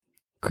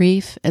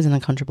Grief is an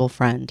uncomfortable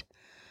friend.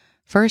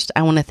 First,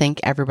 I want to thank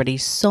everybody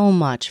so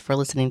much for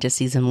listening to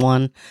season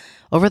 1.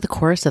 Over the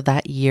course of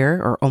that year,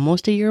 or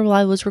almost a year while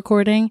I was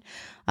recording,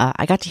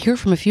 I got to hear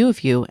from a few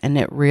of you, and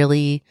it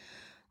really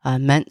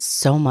meant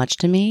so much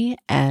to me.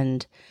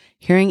 And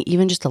hearing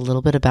even just a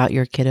little bit about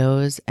your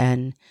kiddos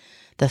and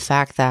the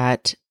fact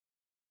that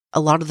a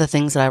lot of the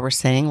things that I was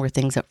saying were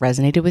things that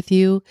resonated with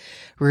you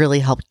really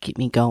helped keep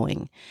me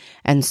going.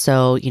 And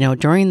so,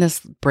 during this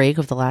break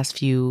of the last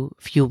few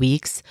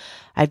weeks,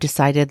 I've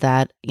decided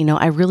that,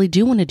 I really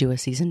do want to do a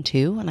season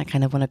 2, and I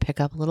kind of want to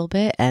pick up a little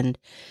bit and,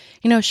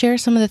 share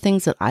some of the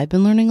things that I've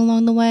been learning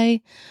along the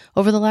way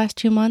over the last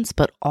 2 months,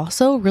 but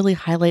also really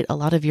highlight a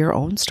lot of your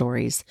own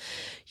stories.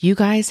 You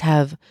guys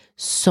have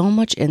so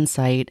much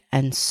insight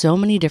and so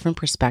many different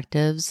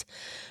perspectives,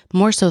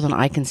 more so than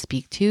I can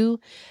speak to.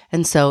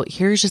 And so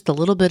here's just a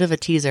little bit of a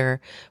teaser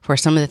for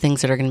some of the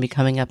things that are going to be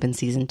coming up in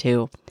season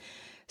 2.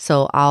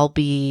 So I'll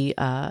be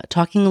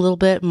talking a little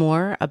bit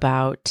more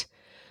about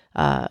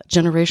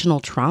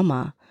generational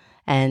trauma.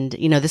 And,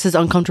 this is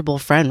Uncomfortable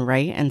Friend,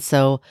 right? And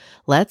so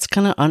let's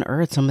kind of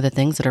unearth some of the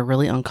things that are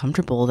really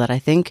uncomfortable that I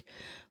think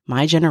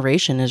my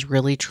generation is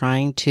really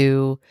trying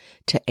to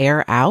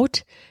air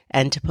out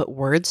and to put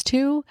words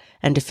to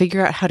and to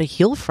figure out how to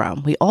heal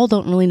from. We all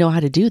don't really know how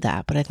to do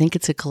that, but I think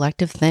it's a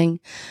collective thing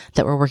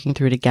that we're working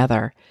through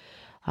together.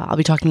 I'll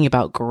be talking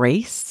about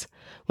grace,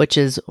 which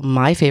is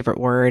my favorite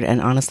word. And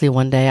honestly,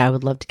 one day I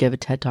would love to give a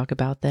TED Talk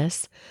about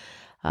this.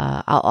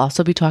 I'll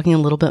also be talking a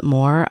little bit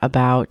more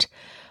about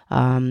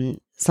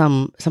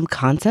some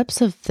concepts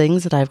of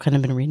things that I've kind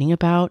of been reading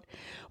about.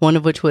 One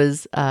of which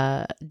was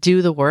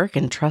do the work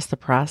and trust the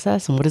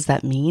process. And what does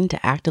that mean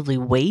to actively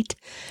wait?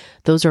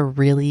 Those are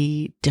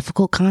really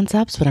difficult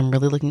concepts, but I'm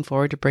really looking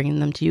forward to bringing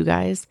them to you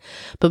guys.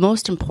 But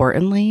most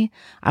importantly,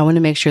 I want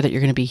to make sure that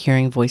you're going to be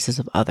hearing voices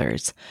of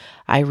others.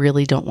 I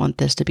really don't want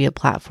this to be a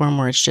platform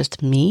where it's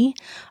just me.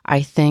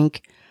 I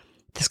think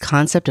this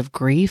concept of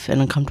grief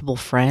and uncomfortable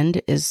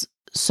friend is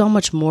so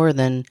much more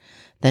than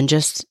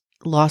just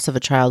loss of a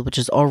child, which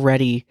is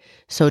already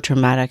so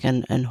traumatic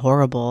and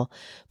horrible,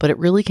 but it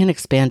really can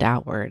expand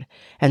outward.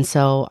 And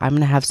so I'm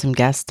going to have some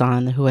guests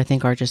on who I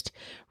think are just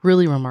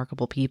really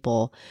remarkable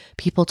people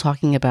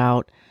talking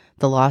about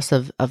the loss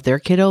of their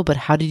kiddo, but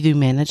how do you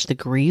manage the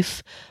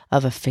grief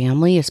of a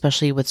family,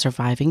 especially with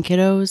surviving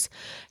kiddos?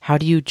 How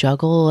do you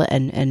juggle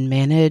and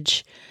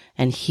manage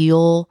and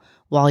heal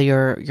while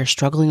you're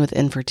struggling with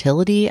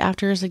infertility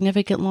after a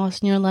significant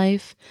loss in your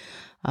life?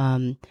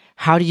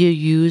 How do you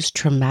use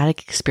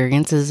traumatic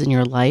experiences in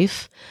your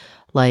life,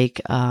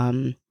 like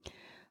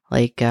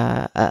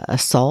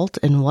assault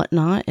and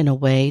whatnot, in a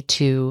way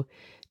to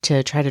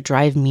try to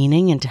drive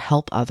meaning and to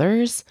help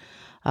others?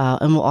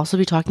 And we'll also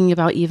be talking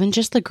about even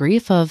just the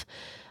grief of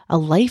a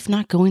life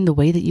not going the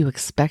way that you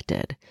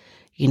expected.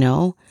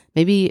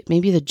 Maybe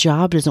the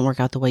job doesn't work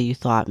out the way you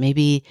thought.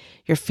 Maybe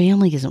your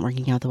family isn't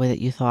working out the way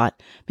that you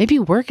thought. Maybe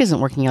work isn't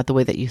working out the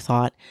way that you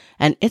thought.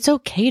 And it's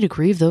okay to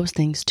grieve those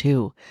things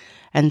too.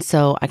 And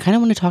so I kind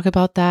of want to talk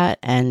about that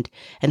and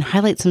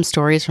highlight some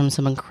stories from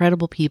some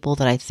incredible people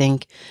that I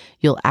think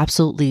you'll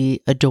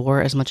absolutely adore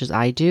as much as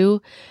I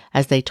do,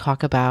 as they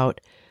talk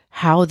about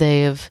how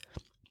they've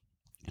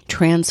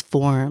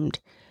transformed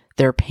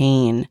their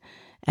pain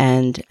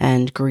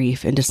and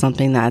grief into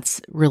something that's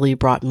really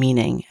brought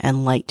meaning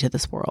and light to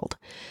this world.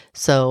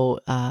 So,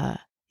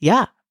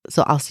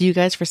 So I'll see you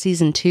guys for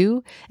season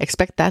 2.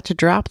 Expect that to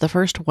drop the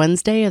first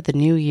Wednesday of the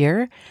new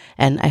year.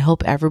 And I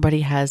hope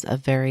everybody has a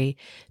very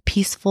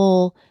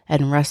peaceful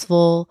and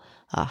restful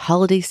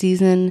holiday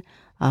season.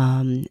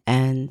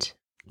 And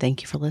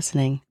thank you for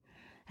listening.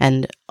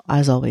 And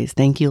as always,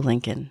 thank you,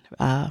 Lincoln,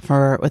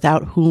 for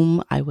without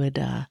whom I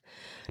would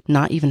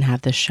not even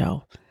have this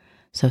show.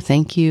 So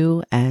thank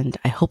you. And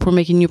I hope we're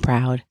making you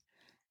proud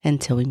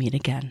until we meet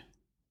again.